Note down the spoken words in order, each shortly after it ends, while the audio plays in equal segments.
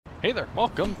Hey there,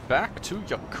 welcome back to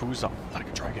Yakuza. I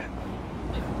can try again.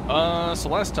 So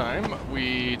last time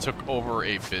we took over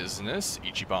a business,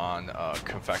 Ichiban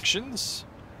Confections,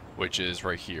 which is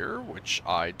right here, which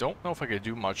I don't know if I could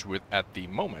do much with at the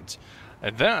moment.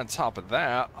 And then on top of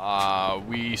that,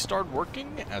 we started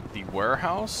working at the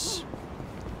warehouse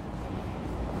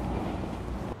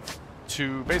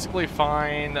to basically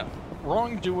find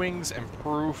wrongdoings and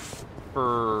proof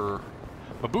for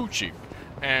Mabuchi.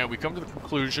 And we come to the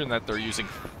conclusion that they're using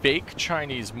fake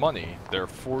Chinese money, they're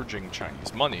forging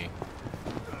Chinese money,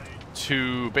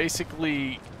 to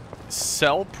basically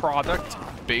sell product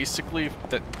basically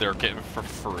that they're getting for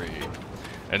free.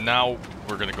 And now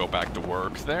we're going to go back to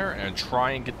work there and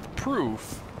try and get the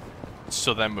proof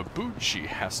so that Mabuchi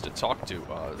has to talk to,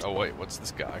 oh wait, what's this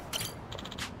guy?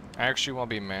 I actually want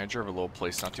to be a manager of a little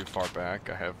place not too far back.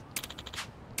 I have...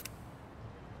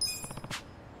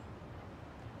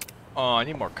 Oh, I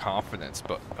need more confidence,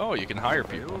 but... Oh, you can hire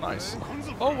people. Nice.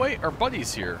 Oh, wait, our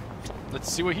buddy's here. Let's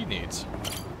see what he needs.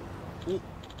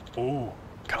 Oh,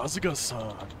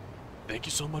 Kasuga-san. Thank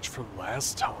you so much for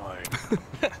last time.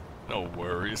 No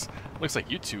worries. Looks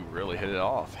like you two really hit it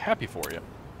off. Happy for you.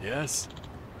 Yes.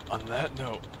 On that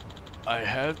note, I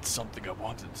had something I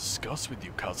wanted to discuss with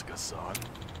you, Kasuga-san.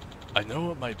 I know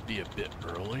it might be a bit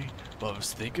early, but I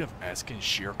was thinking of asking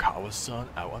Shirakawa-san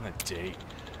out on a date.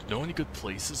 Know any good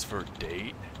places for a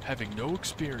date? Having no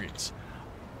experience,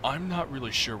 I'm not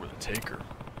really sure where to take her.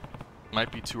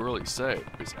 Might be too early to say.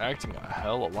 He's acting a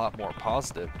hell of a lot more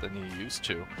positive than he used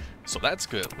to. So that's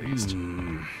good at least.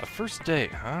 A first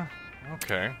date, huh?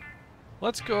 Okay.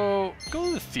 Let's go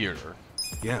to the theater.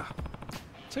 Yeah.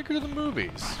 Take her to the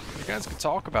movies. You guys can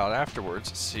talk about it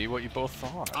afterwards, see what you both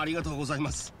thought.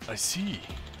 I see.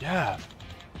 Yeah.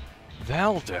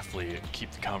 That'll definitely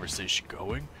keep the conversation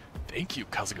going. Thank you,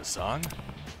 Kasuga-san.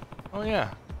 Oh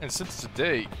yeah, and since it's a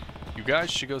date, you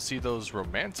guys should go see those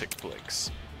romantic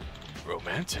flicks.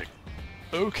 Romantic?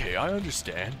 Okay, I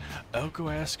understand. I'll go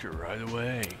ask her right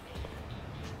away.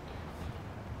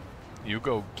 You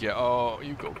go get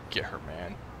her,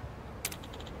 man.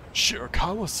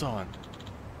 Shirakawa-san.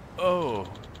 Oh,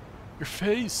 your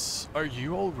face. Are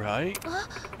you alright?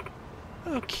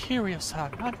 Oh,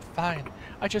 Kiryu-san, I'm fine.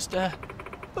 I just,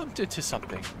 bumped into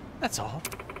something. That's all.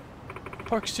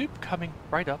 Pork soup coming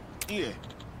right up. Yeah.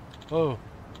 Oh,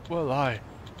 well,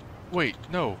 Wait,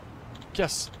 no.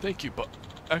 Yes, thank you, but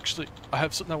actually, I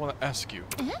have something I want to ask you.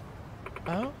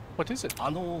 Oh, what is it?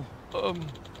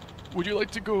 Would you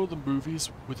like to go to the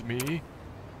movies with me?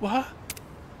 What?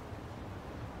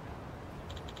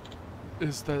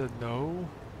 Is that a no?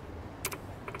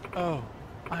 Oh,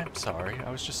 I'm sorry.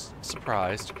 I was just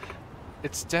surprised.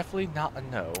 It's definitely not a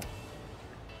no.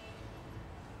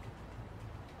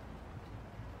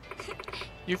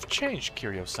 You've changed,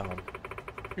 Kiryu-san.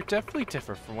 You're definitely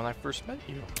different from when I first met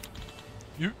you.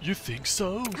 You think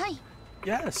so? Hi.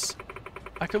 Yes.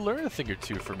 I could learn a thing or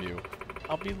two from you.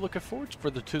 I'll be looking forward to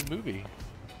the movie.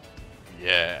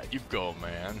 Yeah, you go,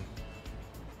 man.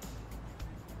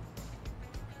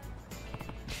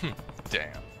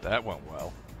 Damn, that went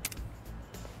well.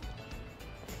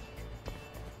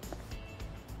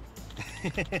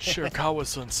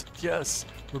 Shirakawa-san, yes,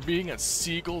 we're meeting at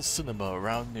Seagull Cinema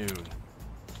around noon.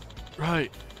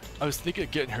 Right. I was thinking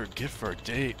of getting her a gift for our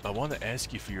date, but I want to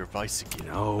ask you for your advice again.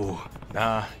 No.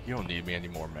 Nah, you don't need me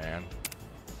anymore, man.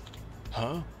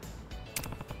 Huh?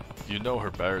 You know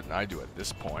her better than I do at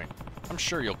this point. I'm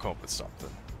sure you'll come up with something.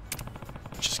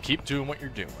 Just keep doing what you're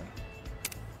doing.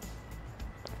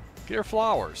 Get her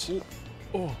flowers.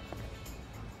 Oh.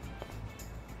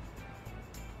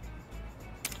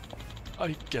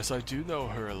 I guess I do know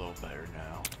her a little better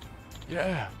now.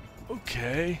 Yeah,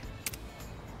 okay.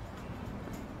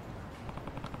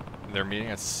 They're meeting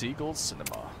at Seagull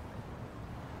Cinema.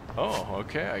 Oh,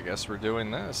 okay, I guess we're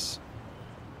doing this.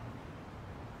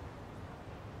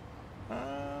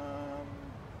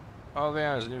 Oh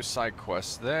yeah, there's a new side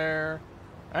quest there.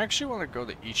 I actually want to go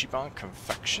to Ichiban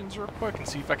Confections real quick and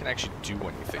see if I can actually do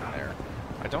anything there.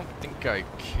 I don't think I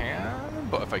can,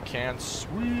 but if I can,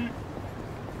 sweet.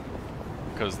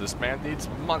 Because this man needs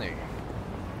money.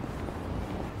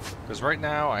 Because right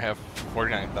now I have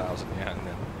 49,000 yen,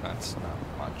 and that's not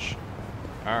much.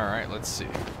 Alright, let's see.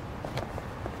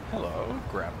 Hello,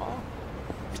 Grandma.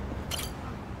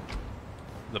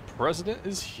 The president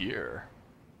is here.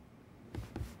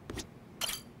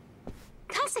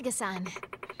 Kasuga-san.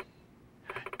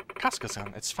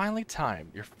 Kasuga-san, it's finally time.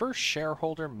 Your first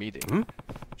shareholder meeting.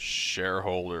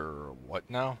 Shareholder what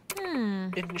now?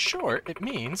 In short, it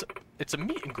means it's a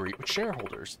meet and greet with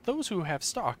shareholders, those who have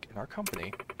stock in our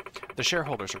company. The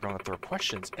shareholders are going to throw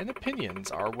questions and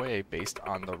opinions our way based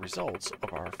on the results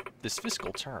of this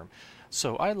fiscal term.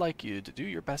 So I'd like you to do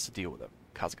your best to deal with them,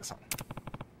 Kasuga-san.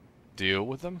 Deal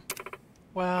with them?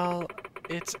 Well,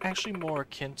 it's actually more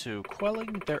akin to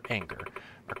quelling their anger.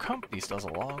 Our company still has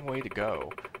a long way to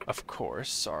go. Of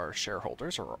course, our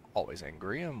shareholders are always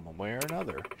angry in one way or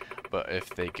another. But if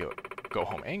they go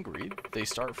home angry, they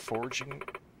start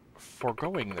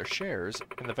foregoing their shares,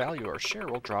 and the value of our share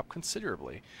will drop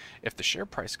considerably. If the share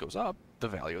price goes up, the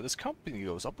value of this company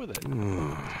goes up with it.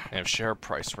 And if share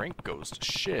price rank goes to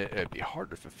shit, it'd be hard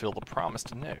to fulfill the promise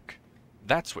to Nick.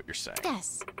 That's what you're saying.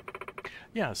 Yes.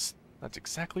 Yes, that's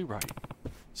exactly right.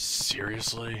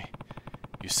 Seriously?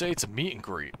 You say it's a meet and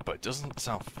greet, but it doesn't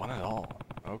sound fun at all.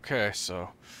 Okay, so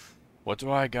what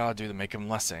do I gotta do to make him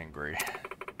less angry?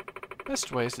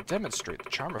 Best way is to demonstrate the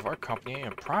charm of our company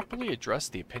and properly address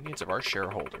the opinions of our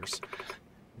shareholders.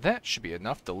 That should be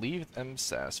enough to leave them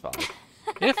satisfied.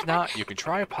 If not, you can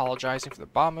try apologizing from the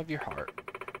bottom of your heart.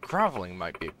 Groveling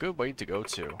might be a good way to go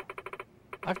too.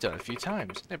 I've done it a few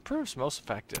times, and it proves most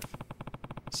effective.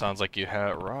 Sounds like you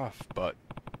had it rough, but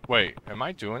wait, am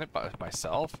I doing it by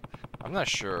myself? I'm not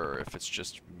sure if it's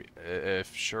just me,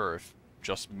 if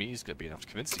just me is gonna be enough to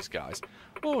convince these guys.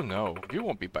 Oh no, you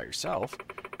won't be by yourself.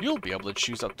 You'll be able to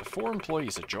choose up to 4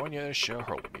 employees to join you at a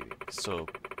shareholder meeting, so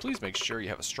please make sure you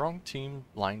have a strong team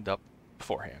lined up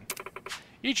beforehand.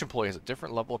 Each employee has a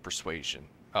different level of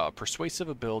persuasive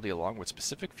ability along with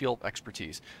specific field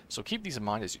expertise, so keep these in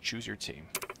mind as you choose your team.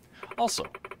 Also,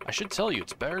 I should tell you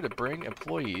it's better to bring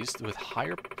employees with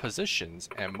higher positions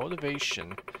and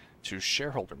motivation to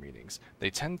shareholder meetings.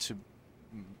 They tend to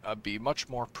be much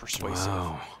more persuasive.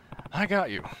 Wow. I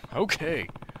got you. Okay.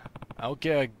 I'll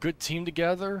get a good team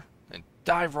together and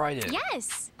dive right in.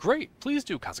 Yes. Great. Please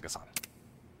do, Kasuga-san.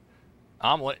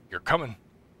 Omelet, you're coming.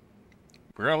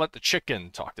 We're gonna let the chicken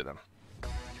talk to them.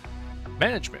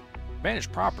 Management.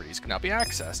 Managed properties can now be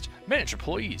accessed. Managed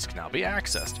employees can now be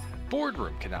accessed.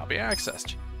 Boardroom can now be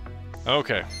accessed.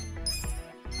 Okay.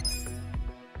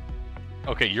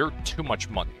 Okay, you're too much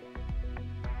money.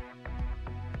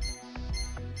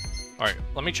 Alright,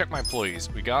 let me check my employees.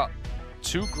 We got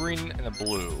 2 green and a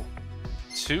blue.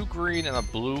 2 green and a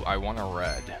blue, I want a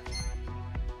red.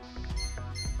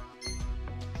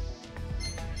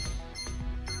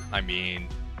 I mean,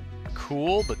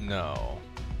 cool, but no.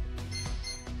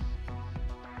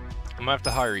 I'm gonna have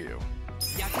to hire you.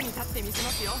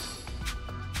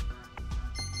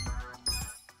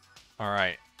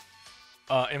 Alright.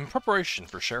 In preparation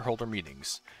for shareholder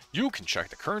meetings, you can check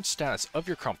the current status of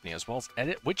your company as well as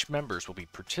edit which members will be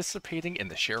participating in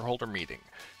the shareholder meeting.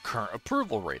 Current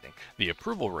approval rating. The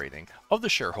approval rating of the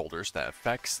shareholders that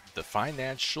affects the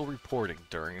financial reporting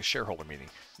during a shareholder meeting.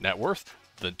 Net worth.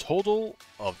 The total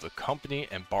of the company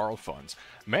and borrowed funds.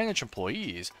 Manage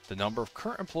employees. The number of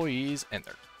current employees and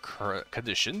their current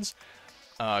conditions.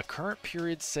 Current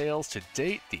period sales to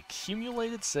date, the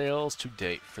accumulated sales to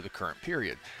date for the current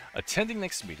period. Attending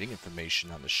next meeting, information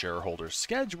on the shareholders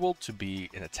scheduled to be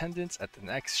in attendance at the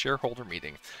next shareholder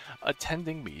meeting.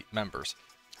 Attending members.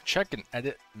 Check and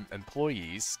edit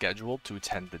employees scheduled to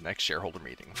attend the next shareholder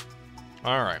meeting.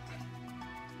 Alright.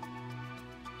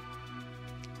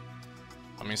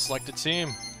 Let me select a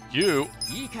team. You.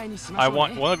 I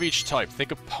want one of each type.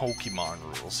 Think of Pokemon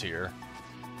rules here.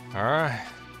 Alright.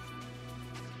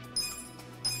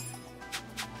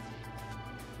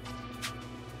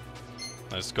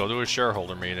 Let's go to a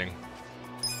shareholder meeting.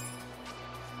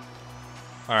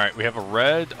 Alright, we have a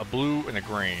red, a blue, and a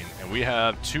green. And we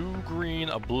have 2 green,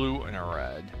 a blue, and a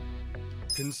red.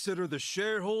 Consider the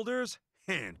shareholders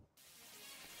hand.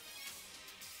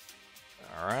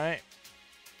 Alright.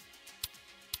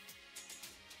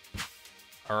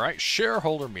 Alright,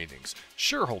 shareholder meetings.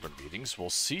 Shareholder meetings will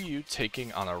see you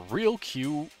taking on a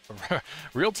real-time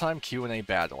Q&A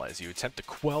battle as you attempt to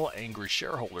quell angry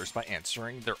shareholders by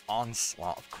answering their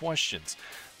onslaught of questions.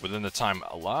 Within the time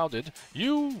allotted,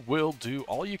 you will do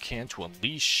all you can to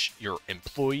unleash your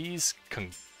employees'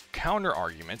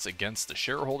 counter-arguments against the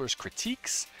shareholders'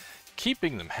 critiques,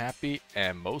 keeping them happy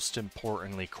and, most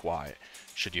importantly, quiet.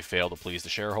 Should you fail to please the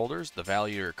shareholders, the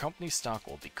value of your company's stock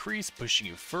will decrease, pushing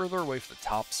you further away from the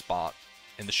top spot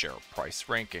in the share price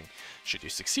ranking. Should you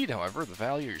succeed, however, the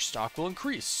value of your stock will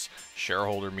increase.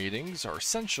 Shareholder meetings are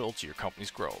essential to your company's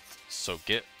growth, so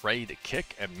get ready to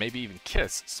kick and maybe even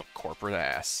kiss some corporate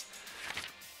ass.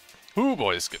 Ooh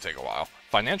boy, this could take a while.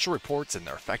 Financial reports and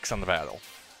their effects on the battle.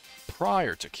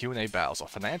 Prior to Q&A battles, a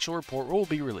financial report will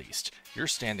be released. Your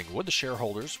standing with the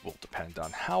shareholders will depend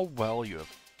on how well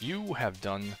you have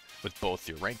done with both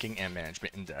your ranking and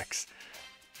management index.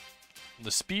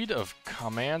 The speed of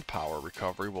command power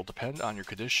recovery will depend on your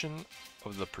condition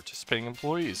of the participating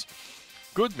employees.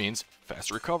 Good means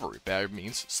fast recovery. Bad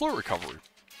means slow recovery.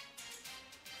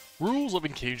 Rules of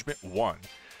engagement 1.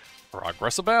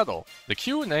 Progress of battle. The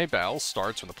Q&A battle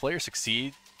starts when the player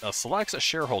selects a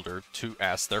shareholder to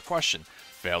ask their question.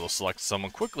 Fail to select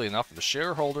someone quickly enough, and the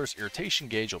shareholder's irritation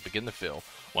gauge will begin to fill.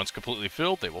 Once completely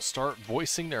filled, they will start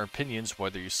voicing their opinions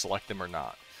whether you select them or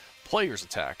not. Players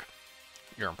attack.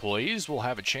 Your employees will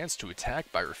have a chance to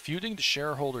attack by refuting the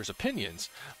shareholder's opinions.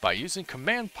 By using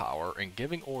command power and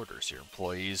giving orders, your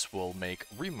employees will make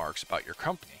remarks about your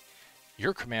company.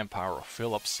 Your command power will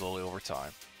fill up slowly over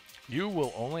time. You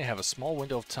will only have a small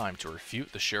window of time to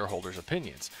refute the shareholder's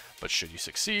opinions, but should you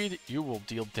succeed, you will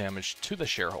deal damage to the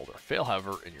shareholder. Fail,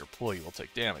 however, and your employee will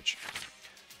take damage.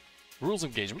 Rules of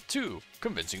engagement 2.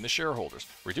 Convincing the shareholders.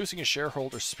 Reducing a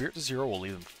shareholder's spirit to 0 will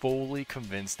leave them fully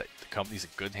convinced that the company's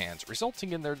in good hands,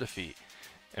 resulting in their defeat.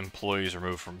 Employees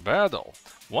removed from battle.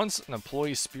 Once an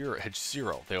employee's spirit hits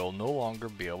 0, they will no longer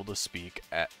be able to speak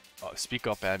up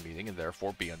at a meeting and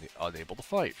therefore be unable to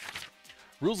fight.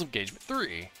 Rules of engagement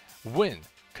 3. Win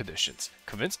conditions.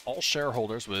 Convince all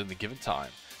shareholders within the given time.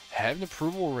 Have an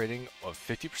approval rating of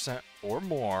 50% or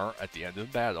more at the end of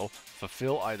the battle.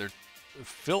 Fill either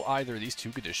of these two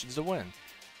conditions to win.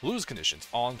 Lose conditions.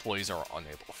 All employees are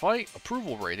unable to fight.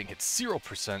 Approval rating hits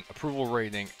 0%. Approval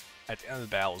rating at the end of the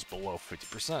battle is below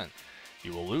 50%.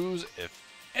 You will lose if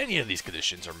any of these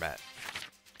conditions are met.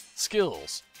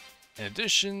 Skills. In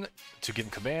addition to giving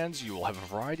commands, you will have a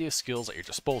variety of skills at your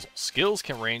disposal. Skills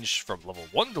can range from level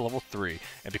 1 to level 3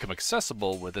 and become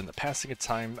accessible within the passing of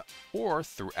time or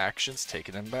through actions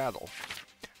taken in battle.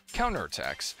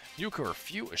 Counterattacks. You can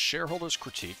refute a shareholder's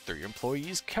critique through your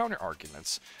employees'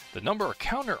 counter-arguments. The number of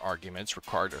counter-arguments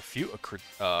required to refute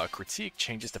a critique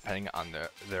changes depending on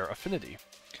their affinity.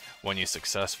 When you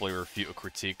successfully refute a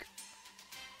critique,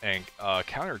 and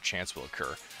counter chance will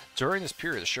occur. During this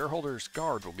period, the shareholder's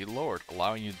guard will be lowered,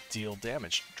 allowing you to deal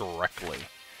damage directly.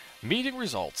 Meeting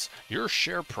results. Your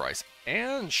share price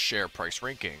and share price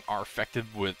ranking are affected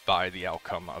by the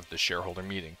outcome of the shareholder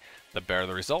meeting. The better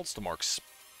the results, the more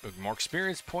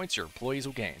experience points your employees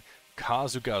will gain.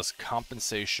 Kasuga's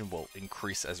compensation will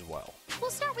increase as well.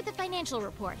 We'll start with the financial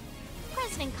report.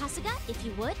 President Kasuga, if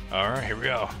you would. Alright, here we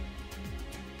go.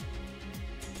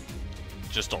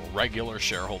 Just a regular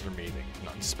shareholder meeting,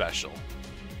 nothing special.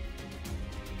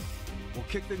 We'll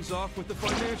kick things off with the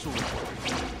financial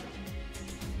report.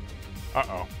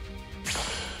 Uh-oh.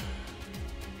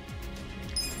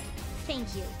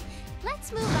 Thank you.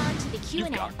 Let's move on to the Q&A.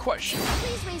 You've got a question.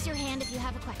 Please raise your hand if you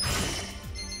have a question.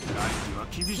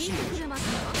 聞いてくれま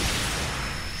すか?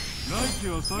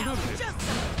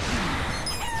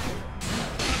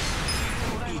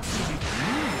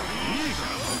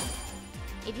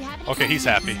 If you have any Okay, he's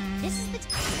happy. This is the time.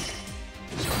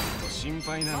 心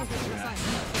配なのですが、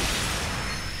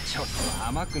ちょっと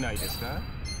甘くないですか?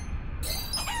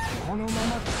 このま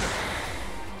まです。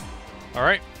 All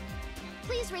right.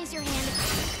 Please raise your hand.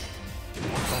 も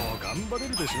っと頑張れ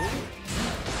るでしょ。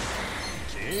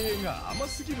経営が甘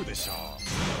すぎるでしょ。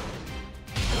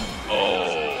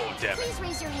 Oh, damn it. Please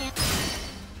raise your hand.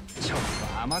 ちょっ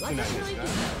と甘くないですか。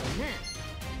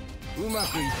うま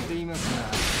くいっていますが、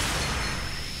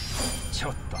ちょ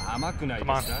っと甘くない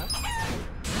ですか。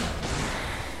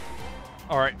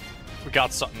 All right, we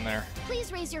got something there.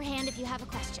 Please raise your hand if you have a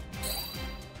question.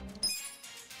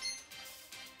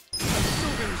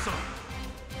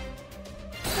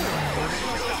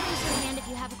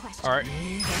 All right.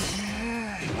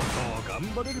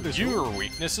 Your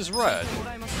weakness is red.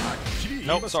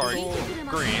 Nope, sorry.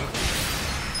 Green.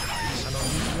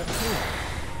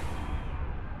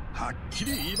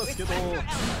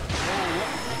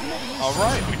 All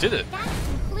right, we did it. That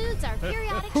concludes our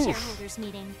periodic shareholders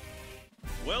meeting.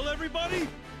 Well, everybody,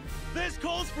 this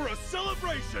calls for a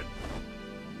celebration.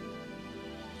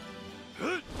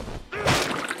 Everybody,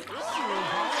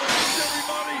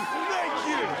 thank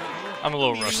you. I'm a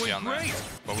little rusty on that,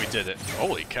 but we did it.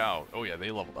 Holy cow. Oh yeah, they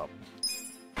leveled up.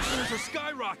 Shares are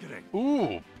skyrocketing.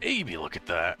 Ooh, baby, look at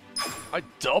that. I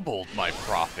doubled my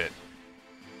profit.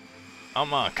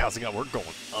 Come on, Kasuga, we're going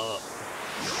up.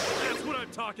 That's what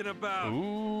I'm talking about.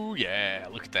 Ooh, yeah,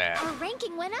 look at that. Our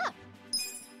ranking went up.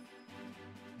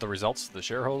 The results of the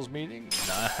shareholders meeting?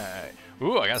 Nice.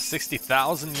 Ooh, I got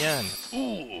 60,000 yen.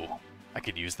 Ooh, I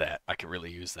could use that. I could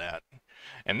really use that.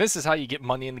 And this is how you get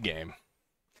money in the game.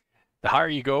 The higher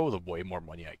you go, the way more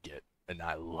money I get. And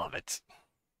I love it.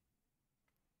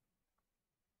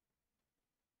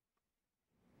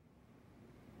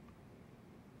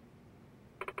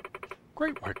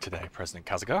 Great work today, President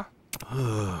Kasuga.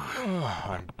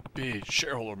 I'm beat.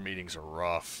 Shareholder meetings are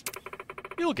rough.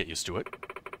 You'll get used to it.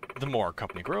 The more a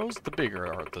company grows, the bigger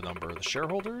are the number of the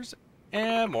shareholders,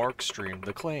 and more extreme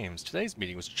the claims. Today's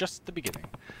meeting was just the beginning.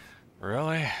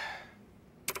 Really?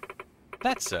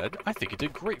 That said, I think you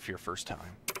did great for your first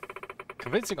time.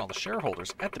 Convincing all the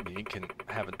shareholders at the meeting can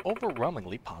have an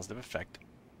overwhelmingly positive effect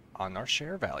on our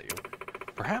share value.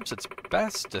 Perhaps it's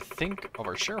best to think of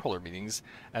our shareholder meetings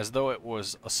as though it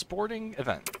was a sporting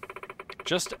event.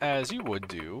 Just as you can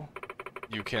do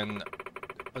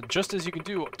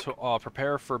to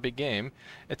prepare for a big game,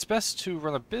 it's best to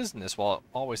run a business while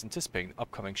always anticipating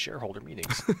upcoming shareholder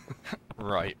meetings.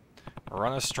 Right.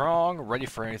 Run a strong, ready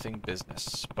for anything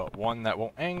business, but one that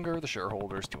won't anger the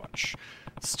shareholders too much.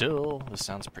 Still, this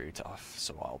sounds pretty tough,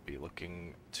 so I'll be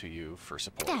looking to you for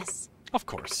support. Yes. Of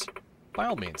course. By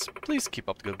all means, please keep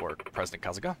up the good work, President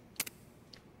Kasuga.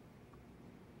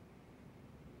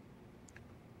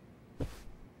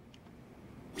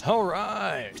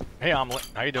 Alright! Hey, Omelet.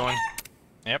 How you doing?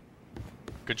 Yep.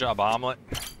 Good job, Omelet.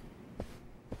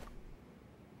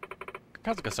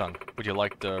 Kasuga-san, would you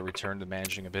like to return to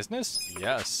managing a business?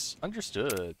 Yes.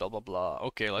 Understood. Blah, blah, blah.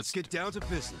 Okay, let's get down to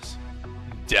business.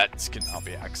 Debts can now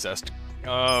be accessed.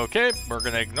 Okay, we're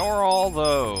gonna ignore all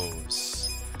those.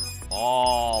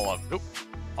 All of them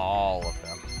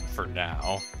for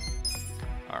now.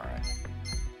 Alright.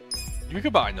 You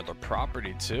could buy another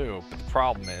property too, but the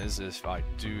problem is if I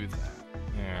do that.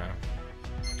 Yeah.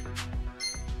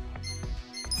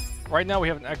 Right now we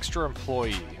have an extra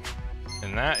employee.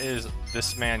 And that is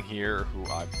this man here who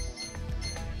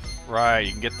Right,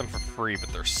 you can get them for free,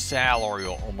 but their salary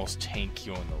will almost tank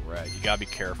you in the red. You gotta be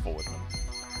careful with them.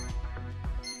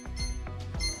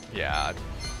 Yeah.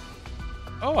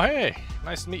 Oh, hey!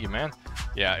 Nice to meet you, man.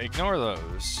 Yeah, ignore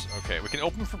those. Okay, we can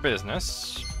open for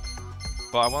business.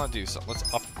 But I want to do something.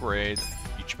 Let's upgrade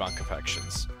Ichiban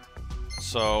Confections.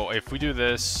 So, if we do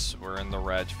this, we're in the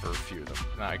red for a few of them.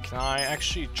 Now, can I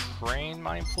actually train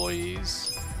my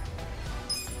employees?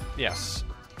 Yes.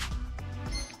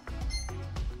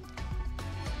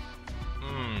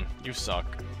 You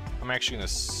suck. I'm actually gonna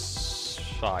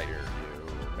fire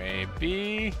you.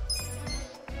 Maybe?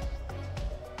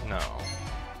 No.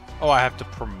 Oh, I have to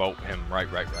promote him. Right.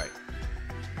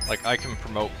 Like, I can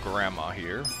promote Grandma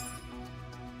here.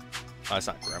 Oh, that's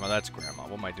not Grandma, that's Grandma.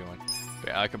 What am I doing?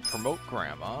 Okay, I can promote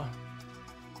Grandma.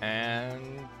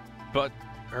 But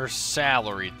her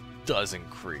salary does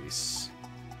increase.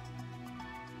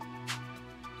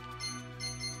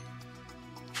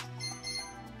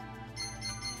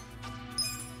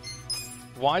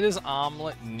 Why does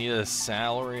Omelet need a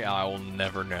salary? I will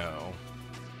never know.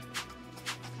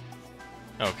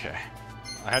 Okay.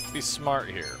 I have to be smart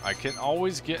here. I can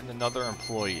always get another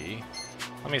employee.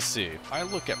 Let me see. If I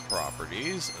look at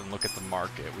properties and look at the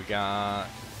market, we got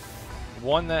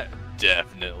one that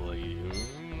definitely...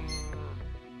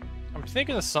 I'm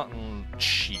thinking of something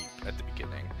cheap at the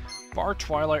beginning. Bar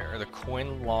Twilight or the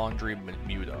Quinn Laundry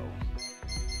Muto.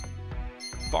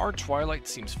 Bar Twilight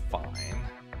seems fine.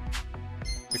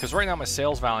 Because right now my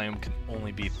sales volume can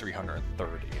only be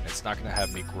 330, and it's not going to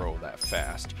have me grow that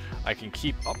fast. I can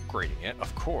keep upgrading it,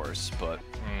 of course, but...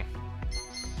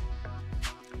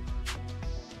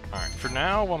 Alright, for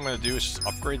now, what I'm going to do is just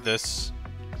upgrade this.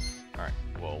 Alright,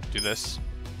 we'll do this.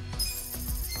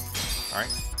 Alright.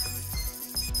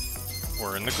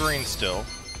 We're in the green still.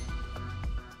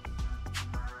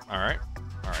 Alright.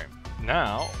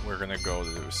 Now, we're going to go to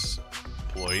those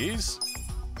employees.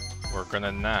 We're going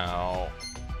to now...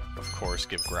 Of course,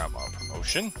 give Grandma a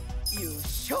promotion. You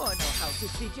sure know how to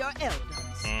treat your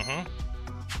elders.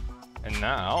 And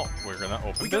now we're gonna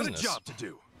open business. We got a job to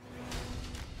do.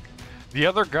 The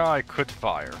other guy could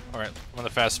fire. All right, I'm gonna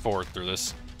fast forward through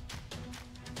this.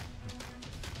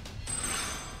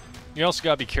 You also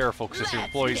gotta be careful because if your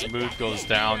employee's mood goes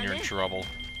down, you're in trouble.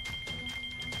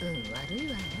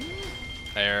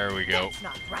 There we go. That's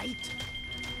not right.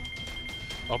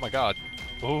 Oh my God.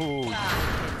 Oh.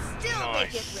 Still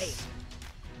nice. make it rain.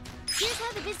 Here's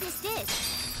how the business did.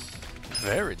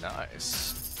 Very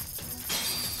nice.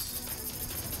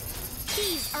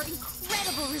 These are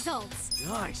incredible results.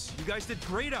 Nice. You guys did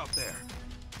great out there.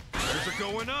 Shares are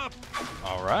going up.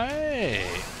 All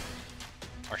right.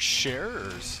 Our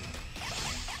shares.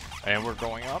 And we're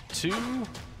going up to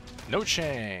no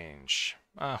change.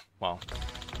 Well.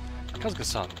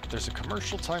 Kasuga-san, there's a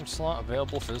commercial time slot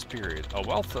available for this period. A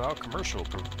well-thought-out commercial.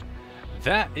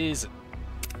 That is...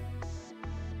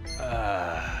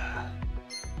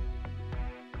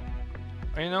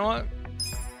 You know what?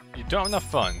 You don't have enough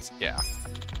funds. Yeah.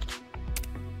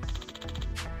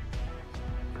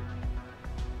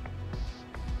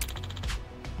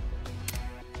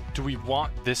 Do we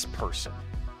want this person?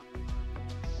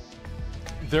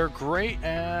 They're great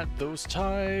at those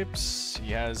types.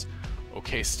 He has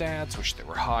okay stats, wish they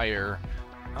were higher.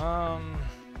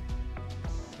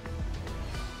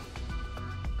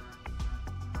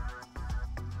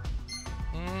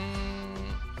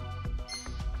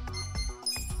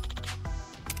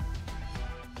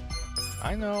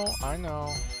 I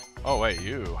know. Oh, wait,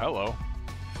 you. Hello.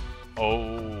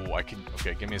 Oh, I can...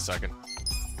 Okay, give me a second.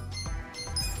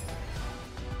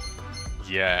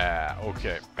 Yeah,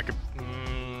 okay. I could...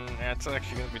 that's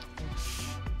actually gonna be...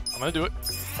 I'm gonna do it.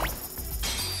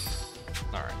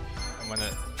 Alright. I'm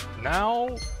gonna...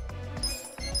 Now...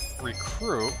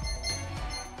 Recruit...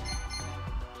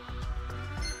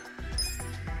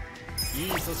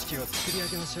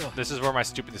 This is where my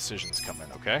stupid decisions come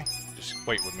in, okay? Just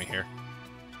wait with me here.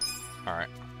 Alright.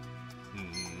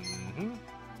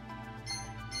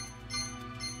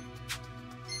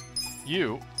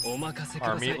 You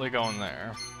are immediately going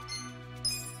there.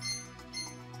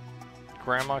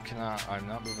 Grandma cannot... I'm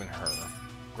not moving her.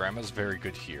 Grandma's very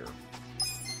good here.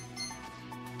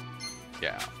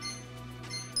 Yeah.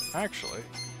 Actually,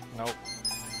 nope.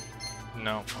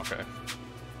 No, okay.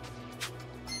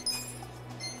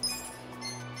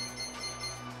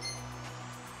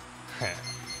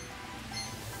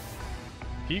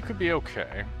 He could be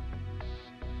okay.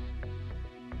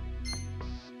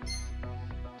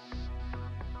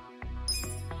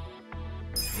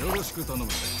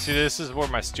 See, this is where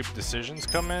my stupid decisions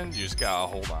come in. You just gotta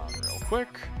hold on real quick.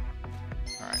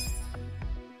 Alright.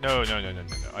 No.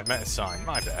 I meant a sign.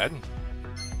 My bad.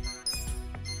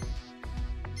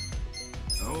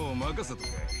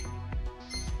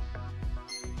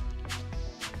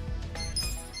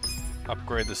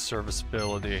 Upgrade the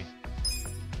serviceability.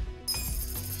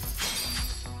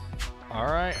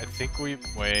 Alright, I think we...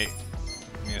 Wait.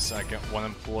 Give me a second. One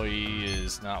employee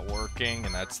is not working,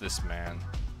 and that's this man.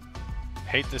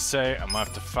 Hate to say, I'm gonna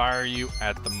have to fire you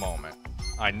at the moment.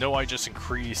 I know I just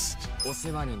increased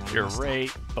your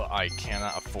rate, but I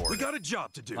cannot afford it. We got a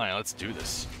job to do. Alright, let's do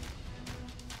this.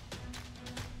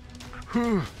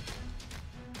 Whew.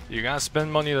 You gotta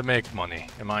spend money to make money,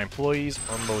 and my employees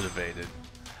are motivated.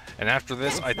 And after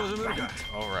this, I...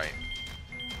 Alright.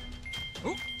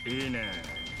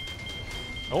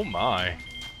 Oh my.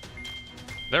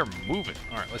 They're moving.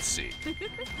 Alright, let's see.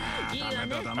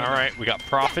 Alright, we got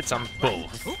profits on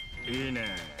both. I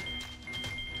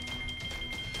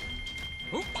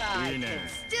can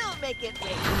still make it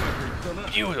rain.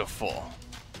 Beautiful.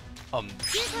 A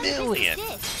million.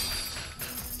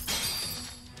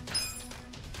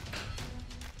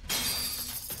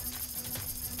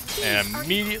 And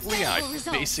immediately I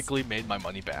basically made my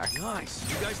money back. Nice.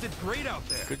 You guys did great out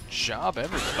there. Good job,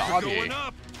 everybody. We're going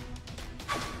up.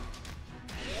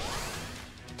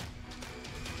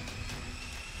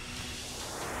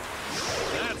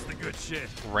 That's the good shit.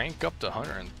 Rank up to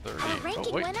 130.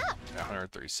 ranking wait. went up.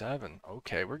 137.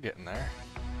 Okay, we're getting there.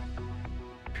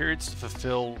 Periods to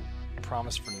fulfill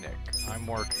promise for Nick. I'm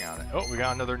working on it. Oh, we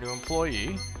got another new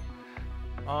employee.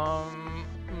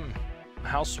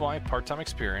 Housewife, part-time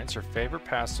experience, her favorite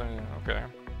pastime. Okay.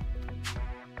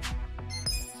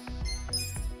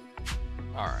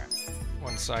 Alright.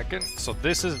 1 second. So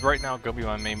this is right now gonna be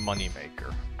my main money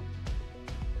maker.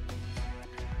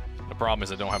 The problem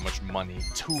is I don't have much money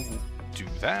to do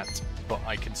that, but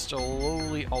I can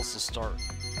slowly also start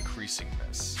increasing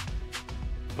this.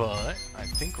 But I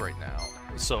think right now,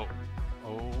 so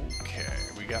okay,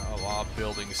 we got a lot of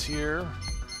buildings here.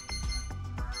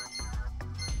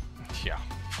 Yeah,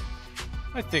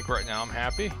 I think right now I'm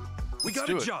happy. We got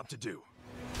a job to do.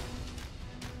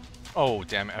 Oh,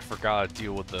 damn it, I forgot to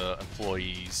deal with the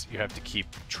employees. You have to keep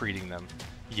treating them.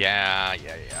 Yeah,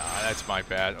 that's my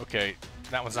bad. Okay,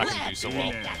 that one's not gonna do so well.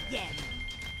 I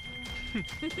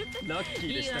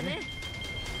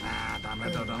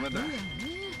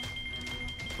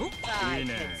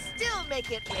can still make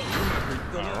it rain.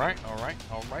 Alright.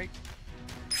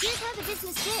 Here's how the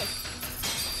business did.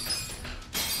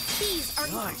 These are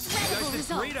Nice. You incredible guys did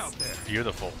results. great out there.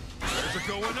 Beautiful. We're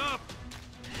going up.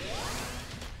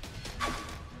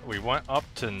 We went up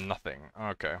to nothing.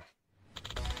 Okay.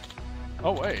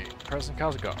 Oh wait, President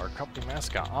Kasuga, our company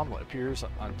mascot, Omelette, appears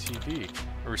on TV.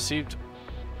 We received...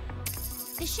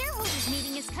 The shareholders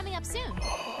meeting is coming up soon.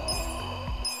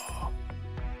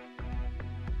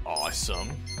 Awesome.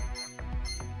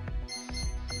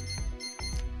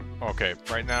 Okay,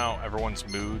 right now everyone's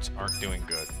moods aren't doing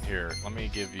good. Here, let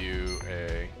me give you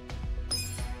a...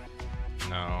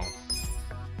 No.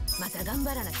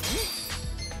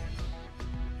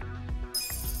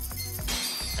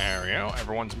 There we go.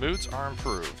 Everyone's moods are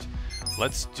improved.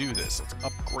 let's do this. Let's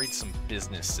upgrade some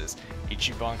businesses.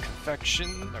 Ichiban Confection.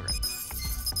 Okay.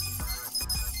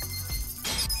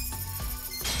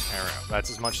 There we go.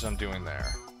 That's as much as I'm doing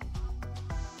there.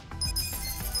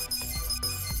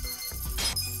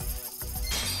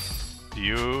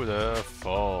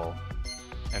 Beautiful.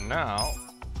 And now,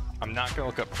 I'm not gonna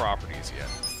look up properties yet.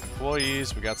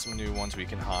 Employees, we got some new ones we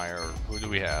can hire. Who do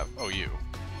we have? Oh, you.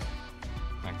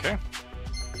 Okay.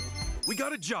 We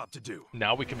got a job to do.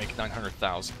 Now we can make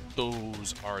 900,000.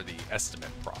 Those are the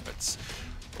estimate profits.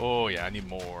 Oh yeah, I need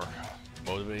more.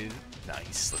 Motivated.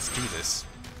 Nice. Let's do this.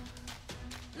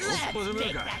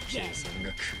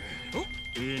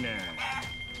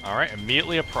 Alright,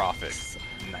 immediately a profit.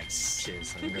 Nice.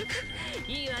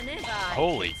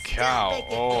 Holy cow.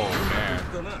 Oh man.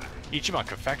 Ichiban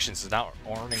Confections is now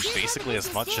earning basically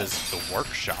as much as the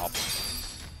workshop.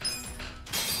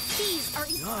 These are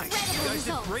incredible Nice. You guys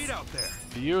did results. great out there.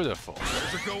 Beautiful.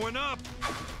 They're going up.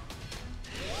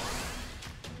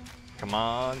 Come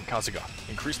on, Kasuga.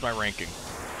 Increase my ranking.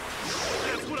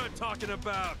 That's what I'm talking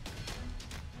about.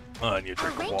 I need a Our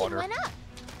drink of ranking water. went up.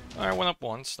 Alright, went up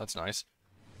once. That's nice.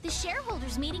 The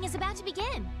shareholders meeting is about to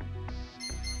begin.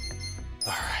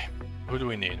 Alright. Who do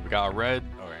we need? We got a red.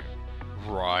 Okay.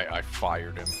 Right, I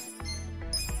fired him.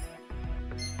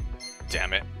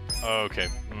 Damn it. Okay,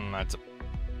 that's a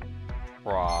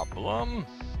problem.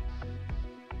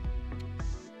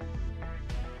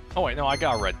 Oh wait, no, I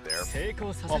got a red there.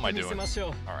 What am I doing?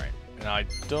 Alright, and I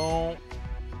don't...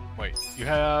 Wait, you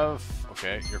have...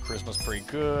 Okay, your charisma's pretty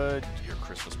good. Your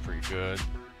charisma's pretty good.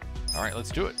 Alright,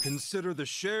 let's do it. Consider the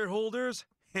shareholders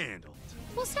handled.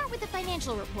 We'll start with the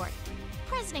financial report.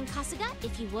 President Kasuga,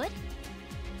 if you would.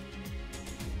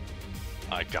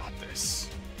 I got this.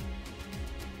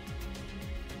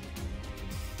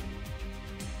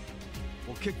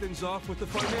 We'll kick things off with the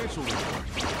financial report.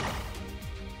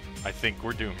 I think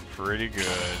we're doing pretty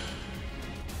good.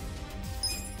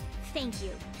 Thank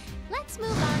you. Let's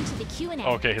move on to the Q&A.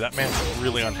 Okay, that man's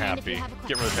really Raise your hand if you unhappy. have a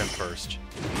Get rid of him first.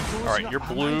 Alright, you're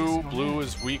blue. Blue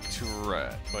is weak to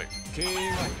red. Wait.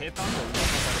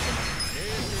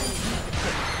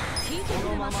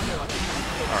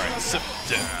 Alright, sit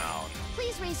down.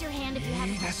 Please raise your hand if you have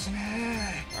a question.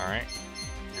 Alright.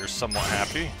 You're somewhat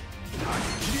happy.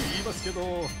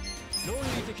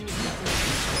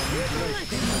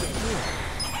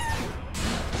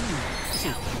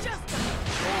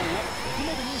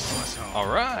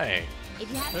 Alright. If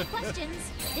you have any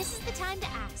questions, this is the time to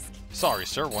ask. Sorry,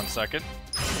 sir. 1 second.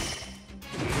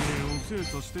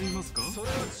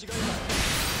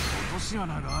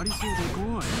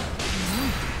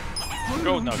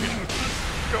 Go Nugget.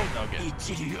 Go Nugget.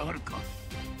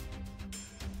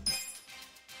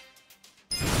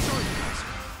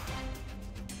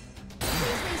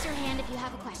 Please raise your hand if you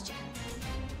have a question.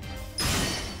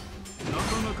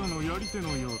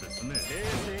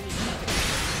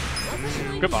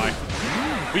 Goodbye.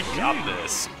 We got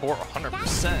this. Support That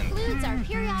 100%. concludes our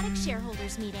periodic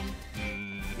shareholders meeting.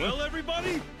 Well,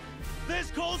 everybody,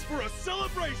 this calls for a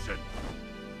celebration.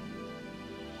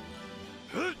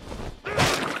 Thanks,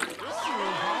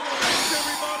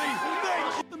 everybody.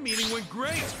 Thanks. The meeting went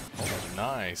great.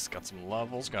 Nice. Got some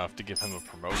levels. Gonna have to give him a Things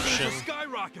promotion. are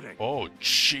skyrocketing. Oh,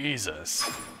 Jesus.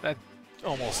 That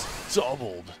almost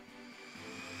doubled.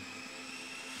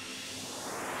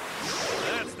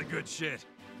 That's the good shit.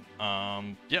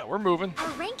 Yeah, we're moving. Our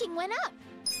ranking went up.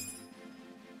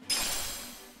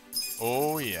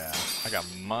 Oh, yeah. I got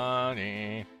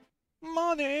money.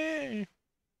 Money.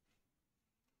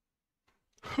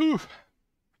 Whew.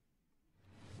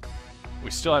 We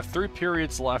still have 3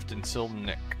 periods left until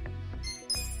Nick.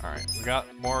 Alright, we got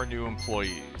more new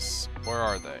employees. Where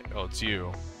are they? Oh, it's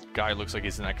you. Guy looks like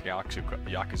he's in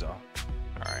Yakuza.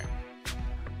 Alright.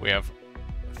 We have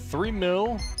 3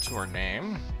 mil to our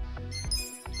name.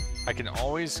 I can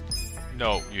always...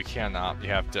 No, you cannot. You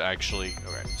have to actually...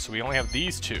 Okay, so we only have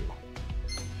these 2.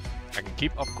 I can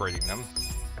keep upgrading them.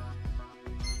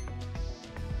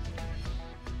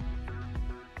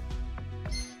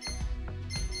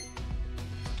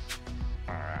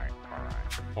 Alright.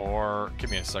 Or, give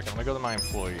me a second. Let me go to my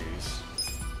employees.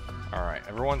 Alright,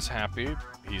 everyone's happy.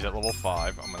 He's at level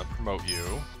 5. I'm gonna promote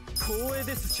you.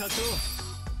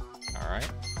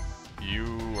 Alright. You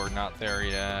are not there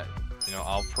yet. You know,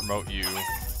 I'll promote you.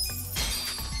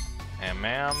 And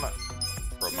ma'am,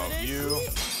 promote you.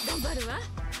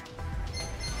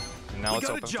 And now We let's got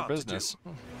a open for job to business.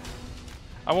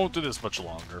 I won't do this much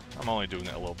longer. I'm only doing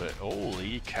it a little bit.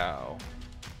 Holy cow.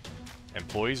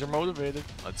 Employees are motivated.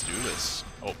 Let's do this.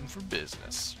 Open for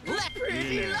business.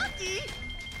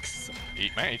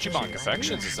 Man, Ichiban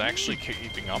Confections is actually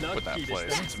keeping up with that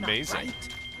place. It's amazing.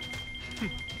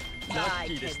 I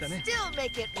can still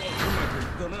make it rain.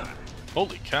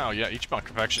 Holy cow, yeah, Ichiban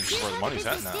Confections is where the money's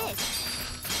at now.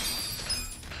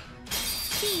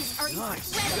 These are Nice. incredible You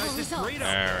guys did results. great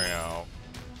out There we there. go.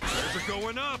 Sales are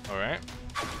going up. Alright.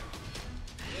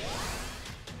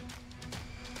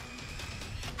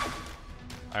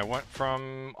 I went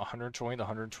from 120 to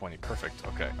 120. Perfect.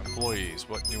 Okay. Employees.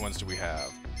 What new ones do we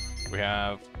have? We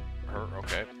have her.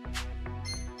 Okay.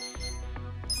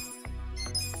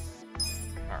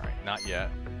 Alright, not yet.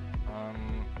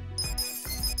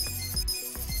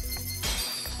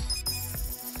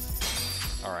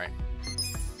 Alright.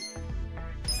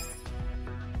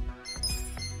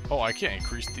 Oh, I can't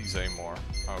increase these anymore.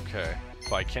 Okay.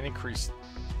 But I can increase...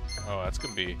 Oh, that's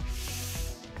gonna be...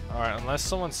 Alright, unless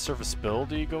someone's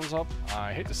serviceability goes up.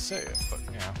 I hate to say it, but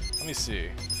yeah. Let me see.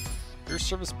 Your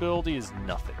serviceability is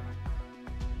nothing.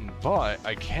 But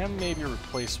I can maybe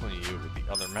replace one of you with the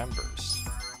other members.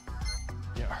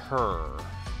 Yeah, her.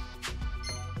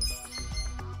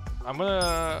 I'm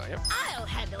gonna... Yep. I'll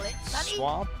handle it, Sonny.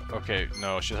 Swap? Okay,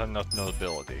 no, she doesn't have enough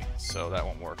notability, so that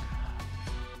won't work.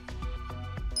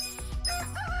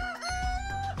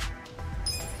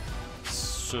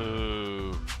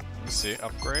 So... Let's see,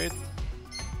 upgrade.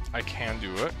 I can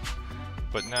do it.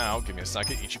 But now, give me a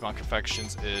second, Ichiban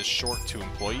Confections is short 2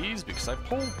 employees because I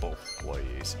pulled both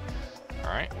employees.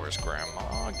 Alright, where's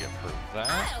Grandma? Give her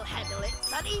that. I'll handle it,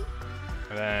 Sonny.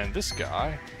 And then this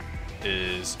guy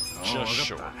is just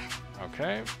short.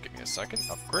 Okay, give me a second.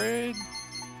 Upgrade.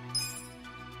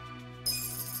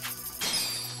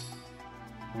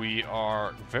 We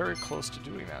are very close to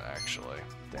doing that, actually.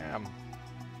 Damn.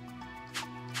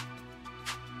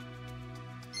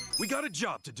 We got a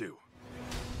job to do.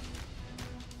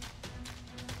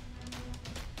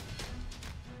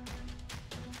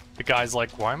 The guy's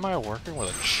like, why am I working with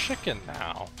a chicken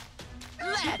now?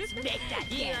 Let's make that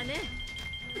again.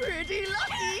 Pretty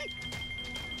lucky.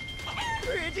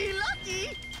 Pretty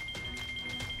lucky.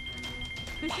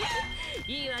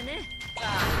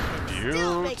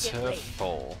 Still make it rain.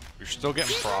 Beautiful. You're still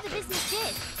getting Here's how the profit. business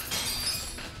did.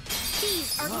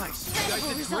 These are Nice. You guys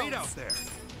incredible did great out results. there.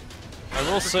 I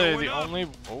will say going the up. only...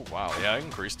 Oh, wow. Yeah, I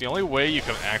increased. The only way you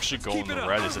can actually go in keep the it up.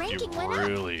 red Our is if you ranking went up.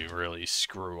 really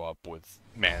screw up with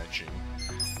managing.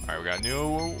 Alright, we got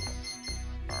new...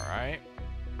 Alright.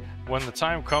 When the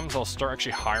time comes, I'll start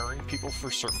actually hiring people for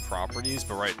certain properties,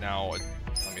 but right now, let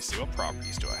me see, what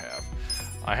properties do I have?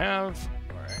 I have...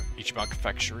 Alright, Ichiban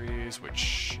Confectionaries,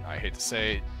 which I hate to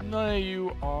say, none of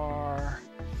you are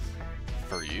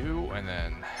for you, and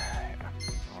then... Yeah,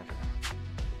 okay.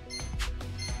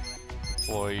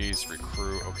 Employees,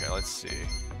 recruit, okay, let's see.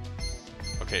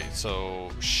 Okay, so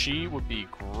she would be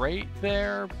great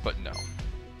there, but no.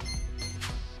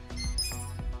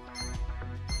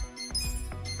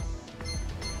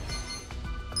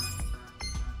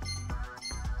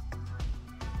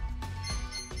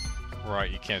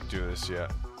 Right, you can't do this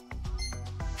yet.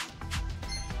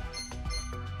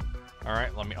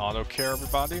 Alright, let me auto care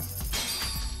everybody.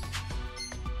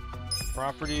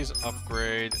 Properties,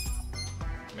 upgrade.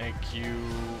 Make you...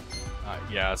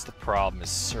 yeah, that's the problem, is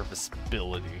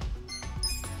serviceability.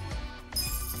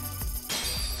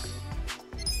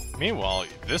 Meanwhile,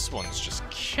 this one's just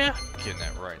kicking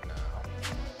it right now.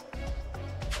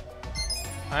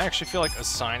 I actually feel like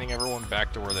assigning everyone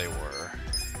back to where they were.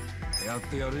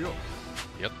 Yattelido.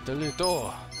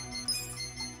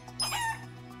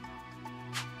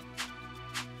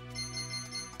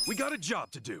 We got a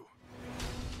job to do.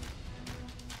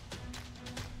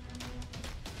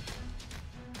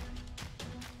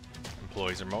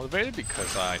 Employees are motivated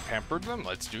because I pampered them.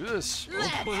 Let's do this.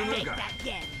 Let's make that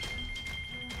again.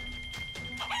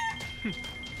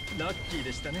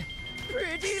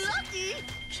 Pretty lucky.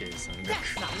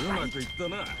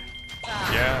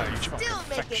 Yeah, Ichiban Still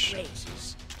make it rain. Confections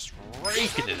is just Here's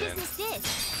raking how it the in. business did.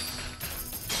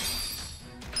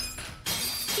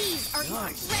 These are Nice. You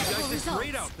incredible guys did results.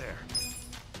 great out there.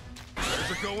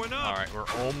 Sales are going up. Alright, we're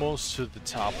almost to the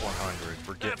top 100.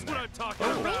 We're That's getting what there. I'm talking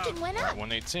Our about. ranking went Alright, up.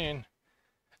 118.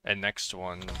 And next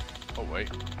one... Oh, wait.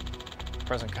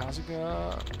 President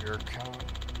Kasuga, your account...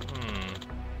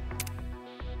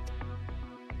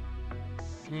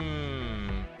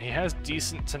 He has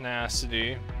decent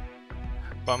tenacity,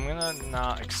 but I'm gonna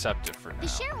not accept it for now. The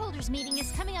shareholders meeting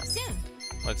is coming up soon.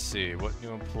 Let's see, what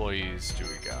new employees do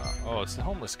we got? Oh, it's the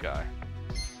homeless guy.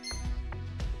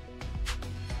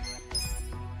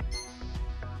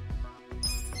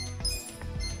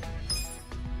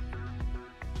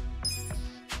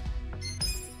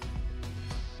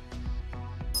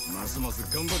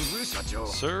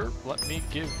 Sir, let me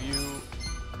give you...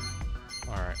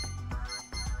 Alright.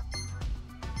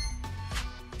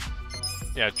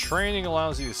 Yeah, training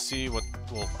allows you to see what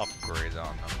will upgrade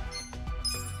on them.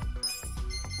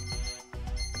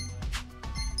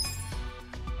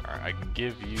 Alright, I can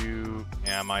give you...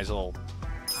 Yeah, I might as well...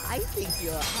 I think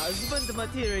you're husband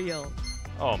material.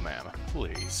 Oh, ma'am,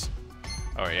 please.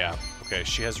 Oh, yeah. Okay,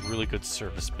 she has really good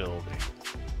serviceability.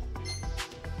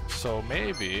 So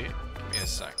maybe... Give me a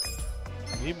second.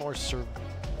 I need more serv...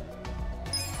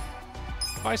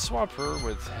 If I swap her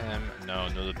with him... No,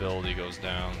 notability goes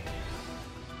down.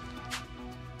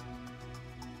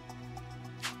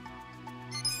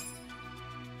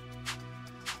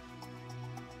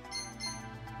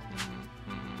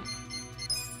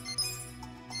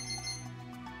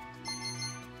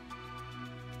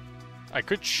 I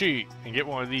could cheat and get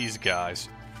one of these guys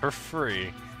for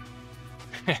free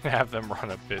and have them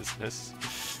run a business.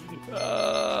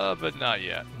 But not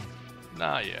yet.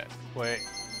 Not yet. Wait.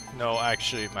 No,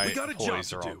 actually, my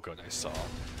employees are all good, I saw.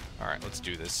 Alright, let's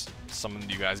do this. Some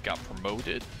of you guys got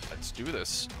promoted. Let's do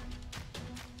this.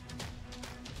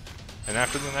 And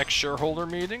after the next shareholder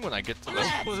meeting, when I get to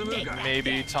the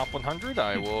maybe top 100,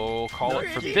 I will call it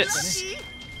for this.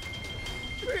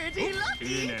 Pretty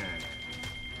lucky.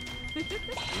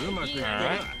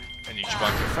 Alright, and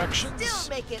Ichiban Perfections. Still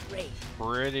make it rain.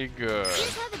 Pretty good.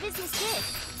 Here's how the business did.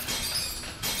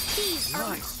 These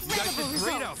are incredible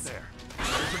results.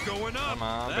 Things are going up. Come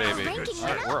on, Our baby. ranking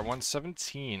Alright, went we're up. at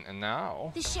 117, and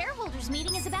now... The shareholders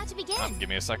meeting is about to begin. Give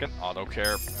me a second. Auto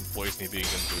care. Employees need to be in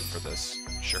good mood for this.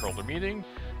 Shareholder meeting.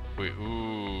 Wait,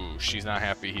 ooh, she's not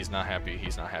happy, he's not happy,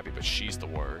 he's not happy, but she's the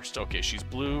worst. Okay, she's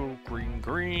blue, green,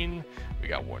 green. We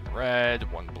got one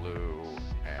red, one blue,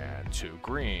 and two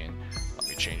green. Let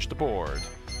me change the board.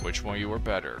 Which one of you are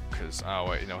better? Because, oh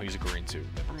wait, no, he's a green too.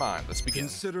 Never mind, let's begin.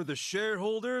 Consider the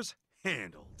shareholders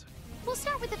handled. We'll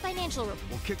start with the financial report.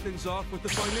 We'll kick things off with the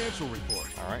financial report.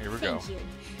 All right, here we go. Thank you.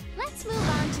 Let's move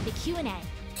on to the Q&A.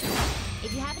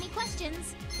 If you have any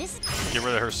questions, this is... Get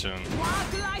rid of her soon.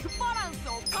 Work-life balance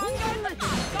を考えたか。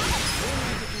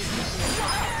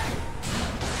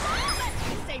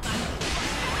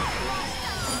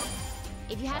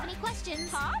If you have any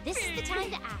questions, this is the time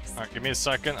to ask. All right, give me a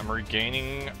second. I'm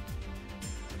regaining...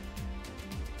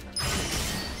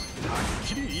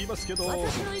 私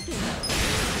の意見だ。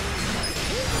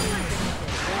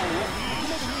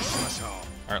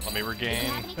 All right, let me If you regain.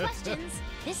 have any questions,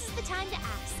 this is the time to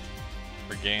ask.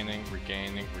 Regaining. Okay,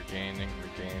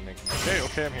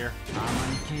 I'm here.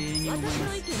 私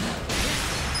の意見だ。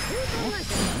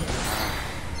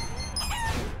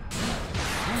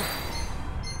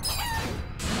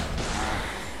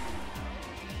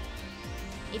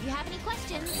 If you have any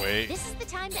questions, Wait. this is the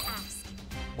time to ask.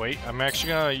 Wait, I'm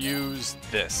actually gonna use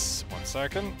this. 1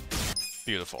 second.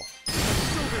 Beautiful. Please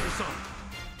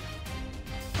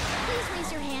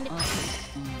raise your hand if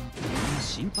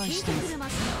心配聞いしててますくれま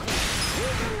すか。考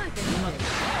えてみます。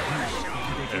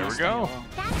 There we go.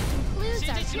 that concludes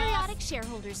our periodic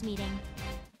shareholders meeting.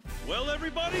 Well,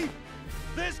 everybody,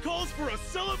 this calls for a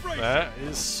celebration. That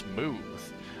is smooth.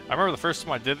 I remember the first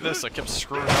time I did this, I kept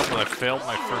screwing up and I failed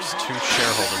my first 2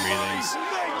 shareholder meetings.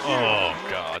 Oh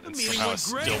god, and somehow I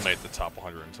still made the top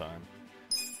 100 in time.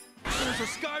 Shares are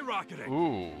skyrocketing.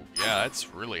 Ooh, yeah,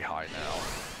 that's really high now.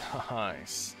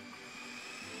 Nice.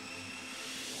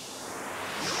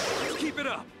 Let's keep it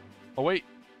up. Oh wait,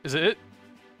 is it?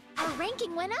 Our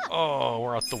ranking went up. Oh,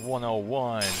 we're at the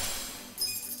 101.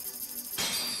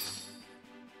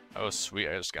 Oh sweet,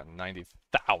 I just got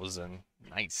 90,000.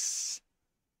 Nice.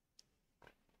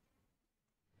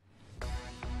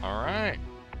 Alright.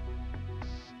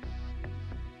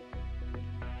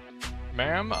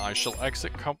 Ma'am, I shall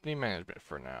exit company management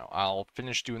for now. I'll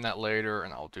finish doing that later,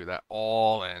 and I'll do that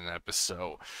all in an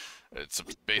episode. It's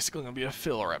basically going to be a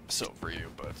filler episode for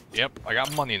you, but yep, I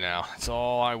got money now. That's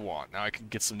all I want. Now I can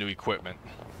get some new equipment.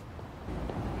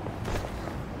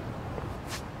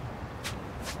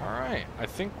 Alright, I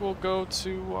think we'll go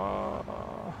to,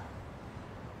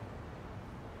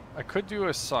 I could do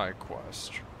a side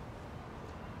quest.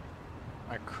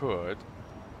 I could.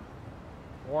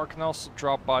 Or I can also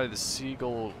drop by the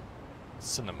Seagull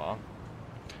Cinema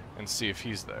and see if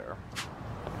he's there.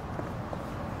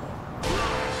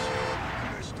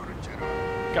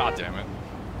 God damn it.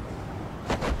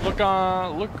 Look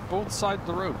both sides of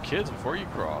the road, kids, before you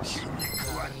cross.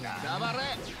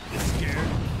 Scared?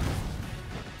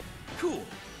 Cool.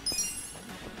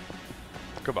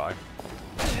 Goodbye.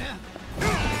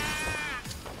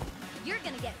 You're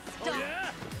gonna get Oh, stung.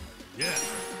 yeah? Yeah.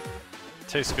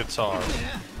 Tastes guitar.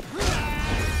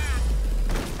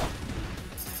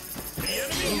 The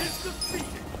enemy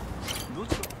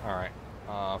Alright.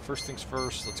 First things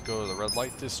first, let's go to the red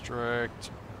light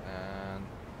district. And...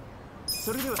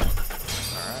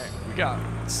 Alright, we got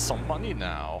some money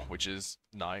now, which is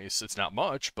nice. It's not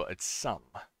much, but it's some.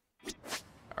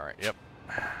 Alright, yep.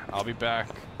 I'll be back.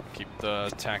 Keep the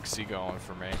taxi going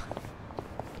for me.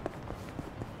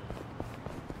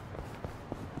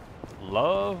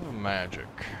 Love magic.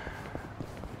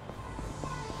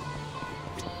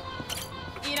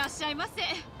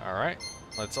 Alright,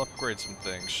 let's upgrade some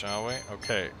things, shall we?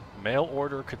 Okay, mail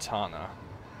order katana.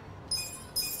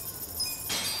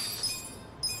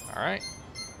 Alright.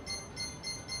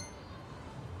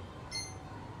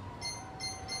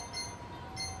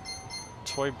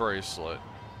 Toy bracelet.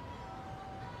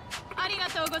 I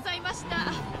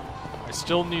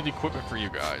still need equipment for you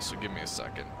guys, so give me a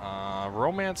second.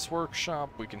 Romance workshop,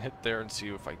 we can hit there and see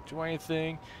if I do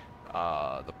anything.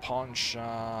 The pawn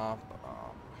shop.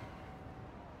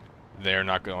 They're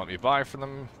not gonna let me buy for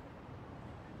them.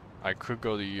 I could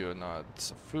go to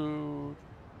Yunat's food.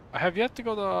 I have yet to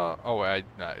go to... Oh, wait,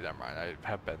 never mind. I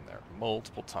have been there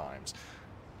multiple times.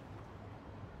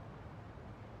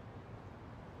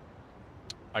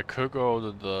 I could go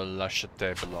to the La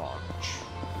Château Blanche.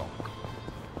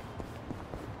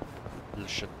 Le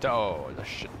Chateau, Le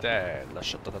Château, Le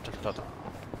Château.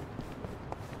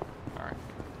 Alright.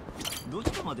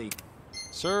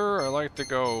 Sir, I like to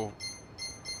go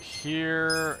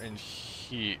here and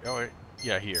here. Oh, wait.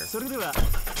 Yeah, here.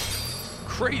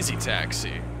 Crazy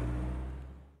taxi.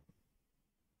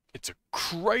 It's a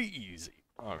crazy.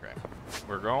 Okay.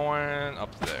 We're going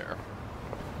up there.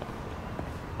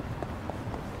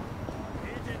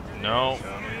 No,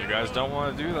 you guys don't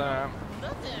want to do that.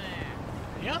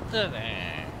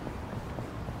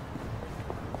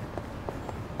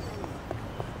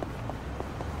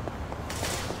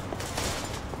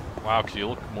 Wow, can you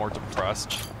look more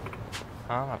depressed?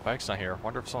 Huh? My bike's not here.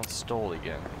 Wonder if someone stole it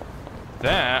again.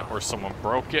 That, or someone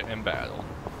broke it in battle.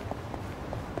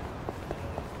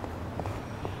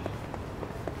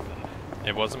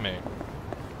 It wasn't me.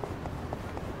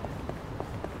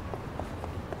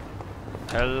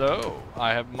 Hello,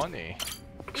 I have money.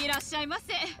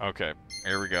 Okay,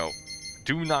 here we go.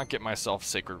 Do not get myself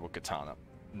sacred with katana.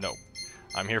 Nope.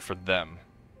 I'm here for them.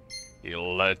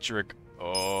 Electric.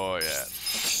 Oh, yeah.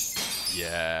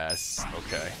 Yes.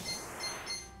 Okay.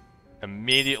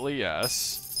 Immediately,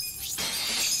 yes.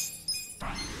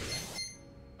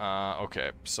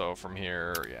 Okay, so from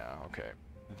here, yeah, okay.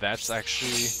 That's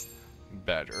actually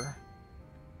better.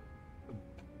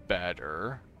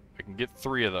 Better. I can get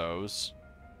 3 of those.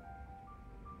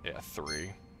 Yeah,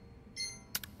 3.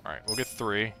 Alright, we'll get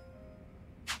 3.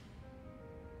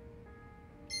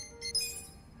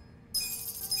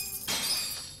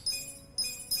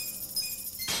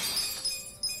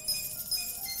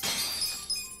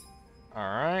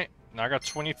 Alright, now I got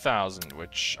 20,000,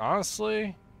 which,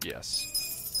 honestly, yes.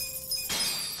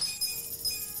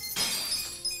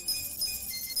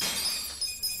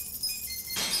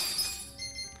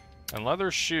 And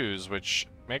leather shoes, which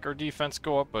make our defense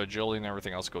go up, but agility and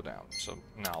everything else go down. So,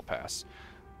 now I'll pass.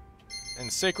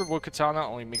 And Sacred Wood Katana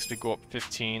only makes me go up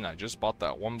 15. I just bought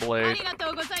that one blade.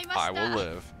 I will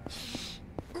live.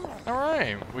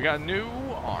 Alright, we got new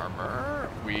armor.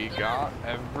 We got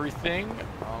everything.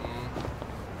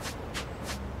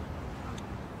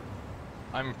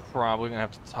 I'm probably gonna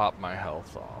have to top my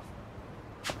health off.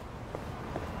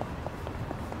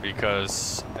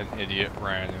 Because an idiot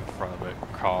ran in front of a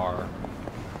car.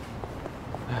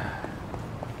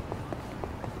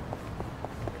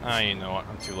 You know what?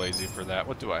 I'm too lazy for that.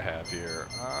 What do I have here?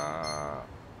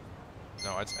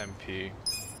 No, it's MP.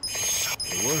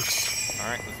 It works.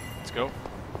 Alright, let's go.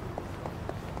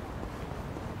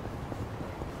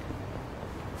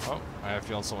 Oh, I have a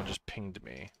feeling someone just pinged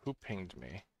me. Who pinged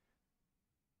me?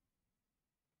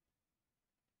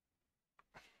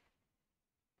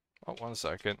 Oh, 1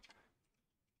 second.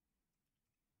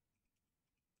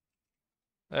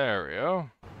 There we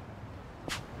go.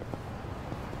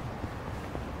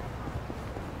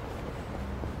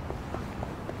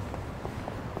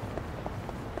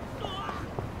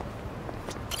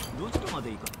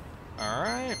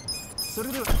 Alright.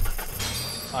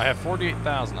 I have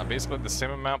 48,000. I basically had the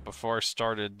same amount before I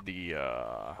started the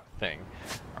thing.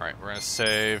 Alright, we're gonna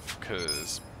save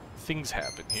because things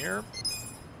happen here.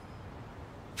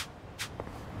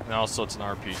 And also, it's an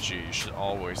RPG. You should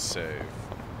always save.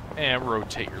 And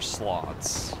rotate your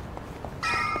slots.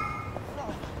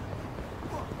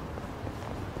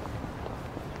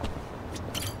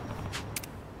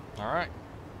 Alright.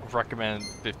 Recommend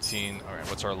 15. Alright,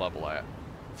 what's our level at?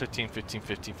 15, 15,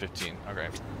 15, 15. Okay.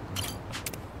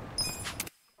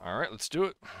 Alright, let's do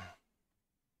it.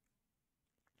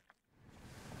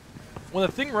 When a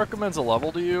thing recommends a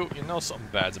level to you, you know something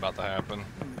bad's about to happen.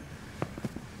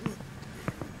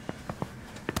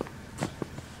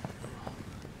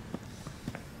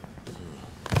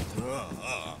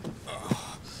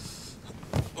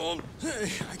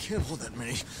 Hey, I can't hold that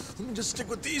many. Let me just stick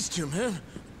with these two, man.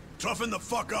 Toughen the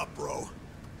fuck up, bro.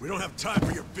 We don't have time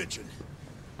for your bitching.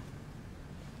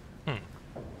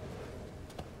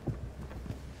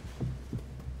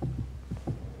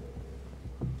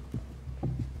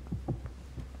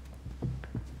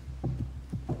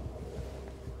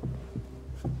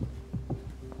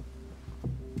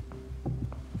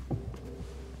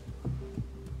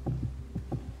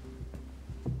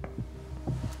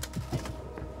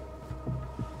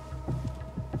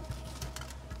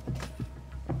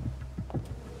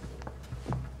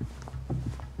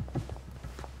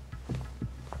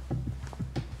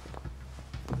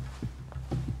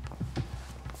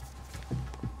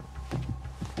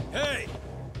 Hey!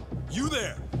 You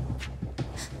there!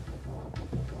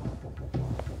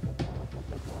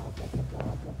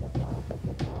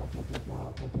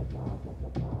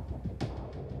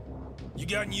 You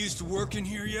gotten used to working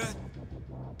here yet?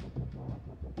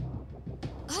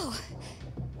 Oh,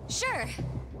 sure.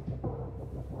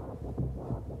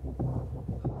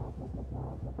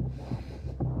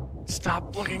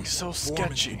 Stop looking so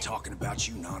Foreman's sketchy. been talking about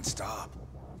you nonstop.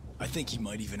 I think he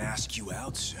might even ask you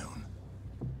out soon.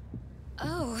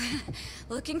 Oh,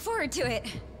 looking forward to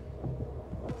it.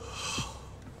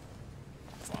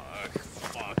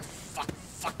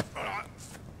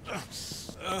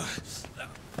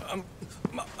 I'm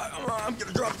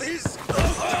gonna drop these.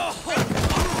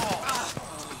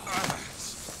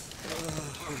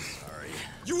 Sorry.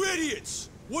 You idiots!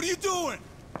 What are you doing?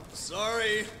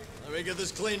 Sorry. Let me get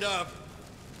this cleaned up.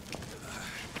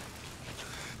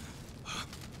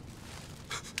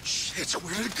 Shit,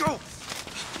 where did it go?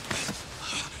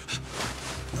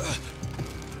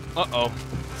 Uh-oh.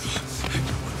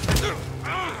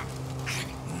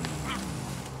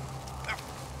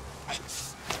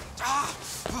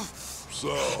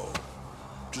 So,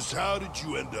 just how did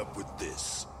you end up with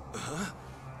this?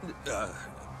 I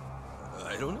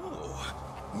don't know.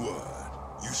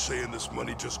 What? You saying this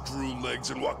money just grew legs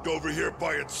and walked over here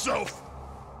by itself?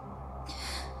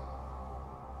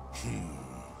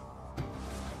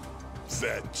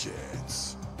 Fat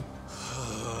chance.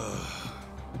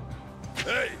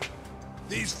 Hey!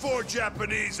 These 4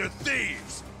 Japanese are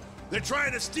thieves! They're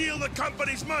trying to steal the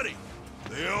company's money!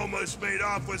 They almost made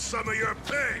off with some of your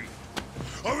pay!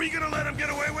 Are we gonna let them get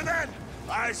away with that?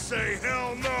 I say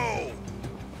hell no!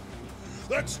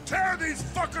 Let's tear these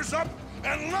fuckers up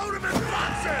and load them in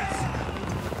boxes!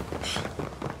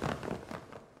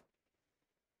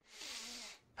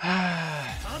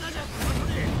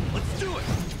 Let's do it!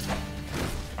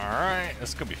 Alright,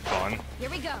 this could be fun. Here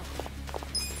we go.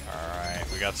 Alright,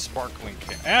 we got Sparkling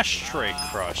Ashtray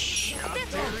Crush.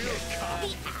 This will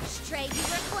the ashtray you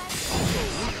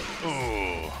requested.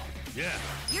 Ooh. Yeah.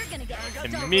 You're gonna get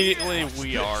Immediately,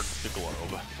 we are the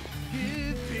globe.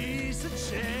 Give peace a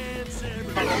chance,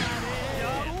 everybody.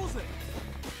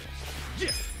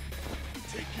 Yeah.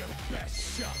 Take your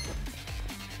best shot.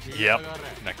 Yep.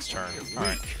 Next turn.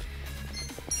 Alright.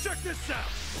 Check this out.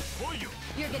 For you.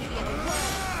 You're gonna be in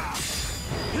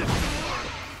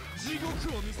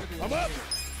I'm up.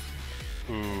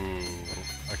 Ooh.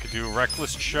 I could do a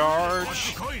Reckless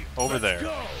Charge over there.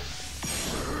 Go.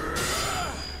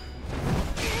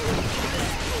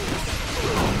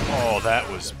 Oh, that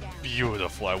was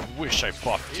beautiful. I wish I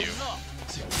buffed you.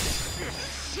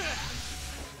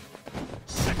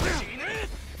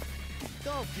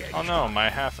 Oh no, my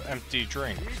half-empty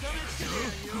drink.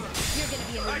 You're gonna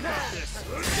be in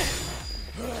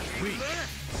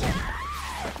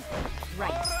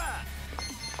right.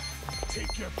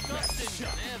 Take your best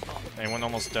shot. Anyone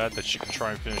almost dead that she can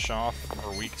try and finish off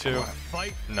or weak to?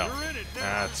 Fight. No. You're in it now.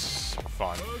 That's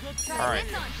fun. Try Alright.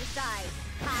 this on for size.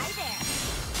 Hi there.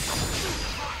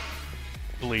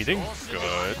 Bleeding.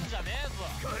 Good.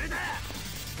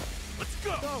 Let's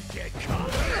go. Don't get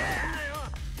caught.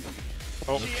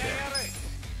 Okay.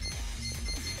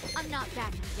 I'm not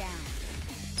backing down.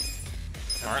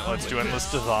 Alright, let's do Endless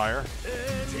Desire.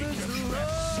 Take your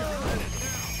best shot.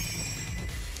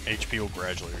 HP will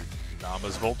gradually.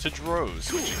 Nama's voltage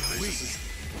rose, which increases.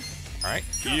 Alright,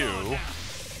 you.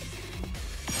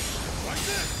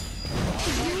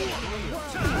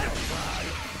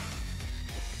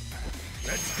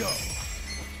 Let's go.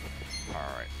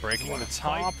 Alright, breaking the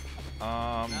top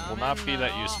will not be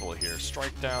that useful here.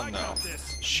 Strike down, no.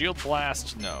 Shield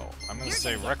blast, no. I'm gonna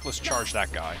say reckless charge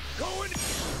that guy.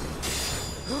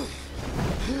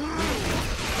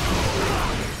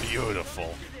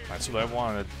 Beautiful. That's what I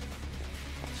wanted.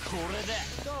 You're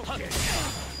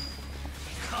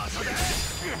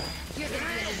gonna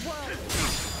be in a whirl.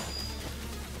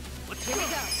 Here we go.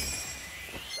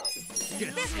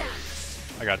 This guy.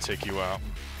 I gotta take you out.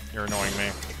 You're annoying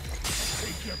me.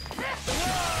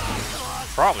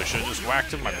 Probably should have just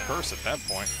whacked him my purse at that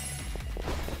point.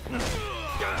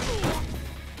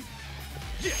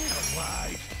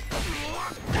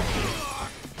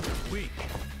 Weak.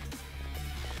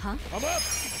 Huh? I'm up.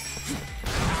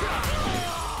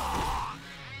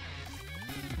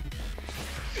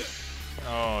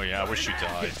 Oh yeah, I wish you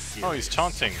died. Oh, he's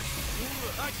taunting.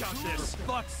 I got this. For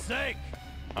fuck's sake.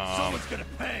 Someone's gonna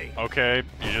pay. Okay,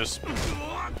 you just...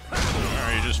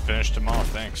 Alright, you just finished him off,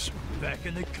 thanks. Back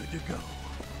in the good to go.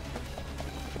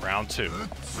 Round 2.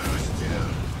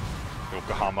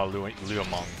 Yokohama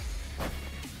Liumong.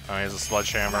 Oh, he has a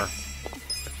sledgehammer. I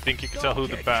think you can tell who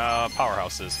the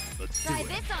powerhouse is. Let's do Try it.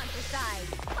 this on for size.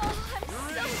 Oh,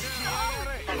 I'm so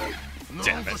strong.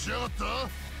 Damn it. You're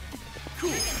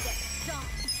gonna get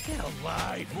stomped. Get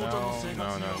alive. No.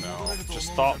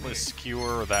 Just thoughtless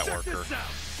skewer that worker.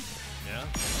 Yeah?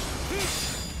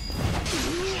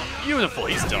 Beautiful,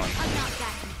 he's done. I'm not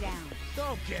backing down.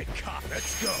 Don't get caught.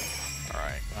 Let's go.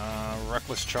 Alright,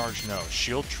 reckless charge, no.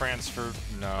 Shield transfer,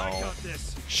 I no. got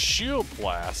this. Shield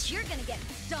blast, You're gonna get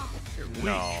stomped.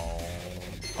 no.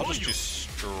 I'll just do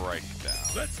strike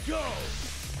down. Let's go.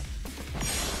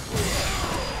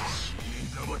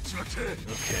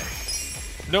 Okay.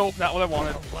 Nope, not what I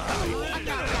wanted. I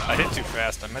got it. I hit too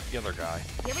fast, I meant the other guy.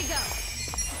 Here we go.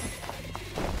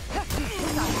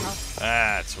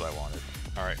 That's what I wanted.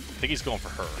 Alright, I think he's going for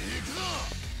her.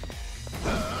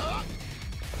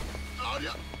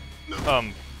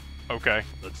 Okay.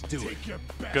 Let's do it.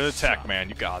 Good attack, man,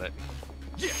 you got it.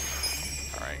 Yeah.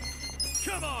 Alright.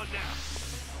 Come on now.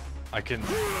 I can...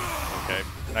 Okay,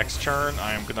 next turn,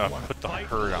 I am gonna put the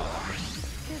herd on.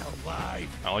 Get alive.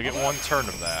 I only get one turn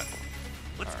of that.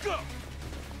 Let's go.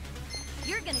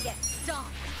 You're gonna get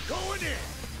stomped. Going in.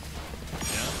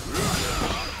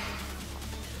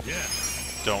 Yeah.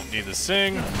 Don't need to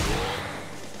sing.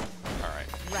 Alright.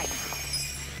 Right.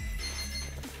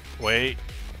 Wait.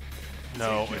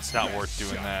 No, it's not worth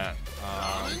doing that.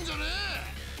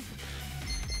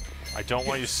 I don't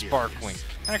want to use Sparkling.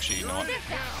 Actually, you know what?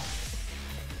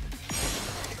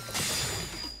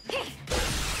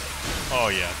 Oh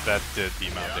yeah, that did the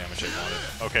amount of damage I wanted.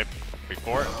 Okay, wait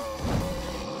for it.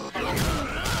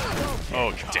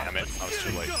 Oh, damn it. I was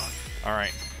too late.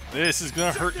 Alright. This is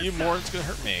gonna hurt you more than it's gonna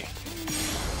hurt me.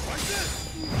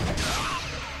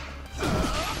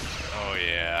 Oh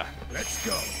yeah. Let's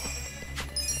go.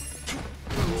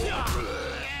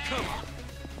 Come on.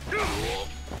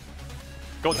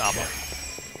 Go Naba.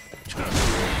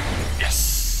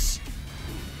 Yes!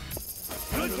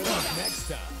 Good luck next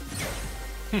time.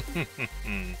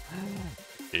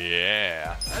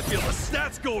 Yeah. I feel the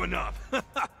stats going up.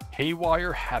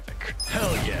 Haywire Havoc.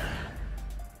 Hell yeah.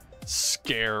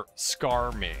 Scar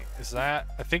me. Is that?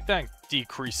 I think that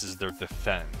decreases their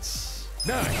defense.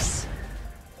 Nice.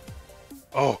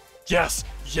 Oh, yes,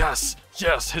 yes,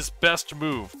 yes. His best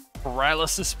move.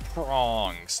 Paralysis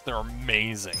prongs. They're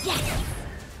amazing. Yes.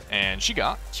 And she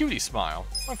got Cutie Smile.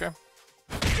 Okay.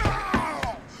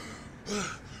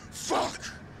 Fuck!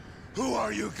 Who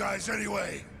are you guys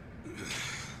anyway?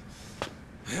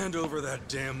 Hand over that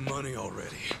damn money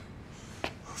already.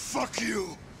 Fuck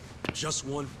you! Just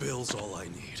one bill's all I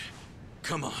need.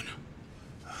 Come on.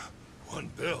 One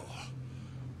bill?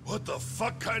 What the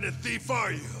fuck kind of thief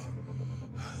are you?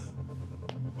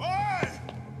 Oi!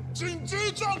 紧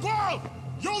急状况！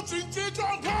有紧急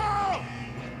状况！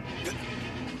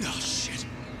 Oh, shit.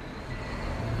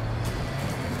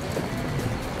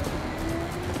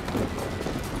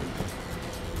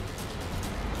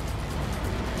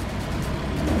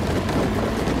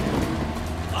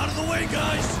 Out of the way,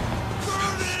 guys!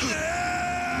 Burn in there!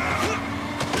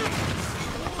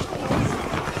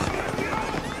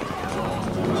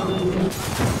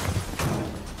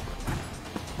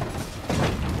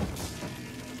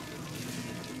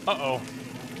 Uh-oh.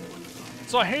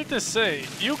 So I hate to say,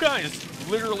 you guys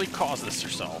literally caused this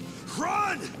yourself.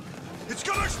 Run! It's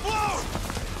gonna explode!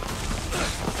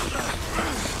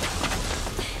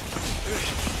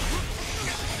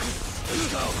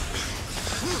 Let's go.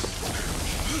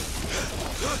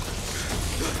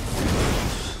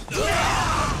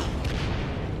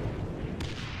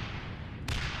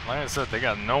 Like I said, they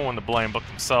got no one to blame but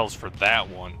themselves for that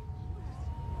one.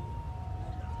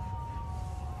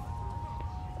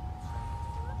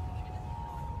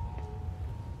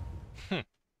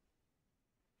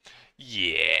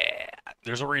 Yeah.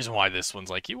 There's a reason why this one's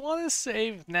like, you want to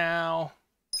save now?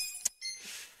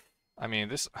 I mean,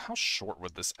 this, how short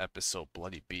would this episode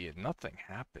bloody be? And nothing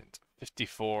happened.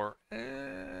 54.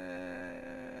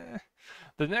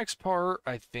 The next part,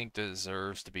 I think,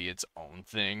 deserves to be its own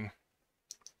thing.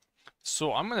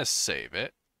 So I'm going to save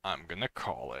it. I'm going to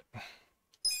call it.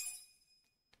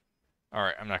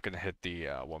 Alright, I'm not going to hit the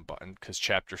one button because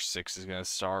Chapter 6 is going to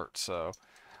start. So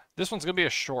this one's going to be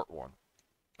a short one.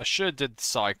 I should have did the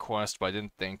side quest, but I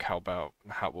didn't think what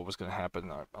was going to happen.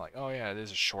 I'm like, oh yeah, it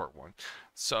is a short one.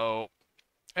 So,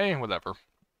 whatever.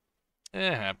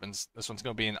 It happens. This one's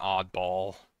going to be an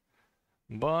oddball.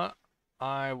 But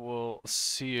I will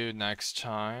see you next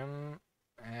time.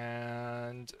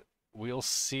 And we'll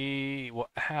see what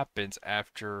happens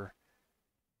after,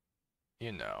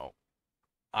 you know,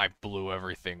 I blew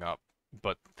everything up.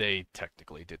 But they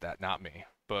technically did that, not me.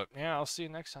 But yeah, I'll see you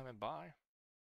next time and bye.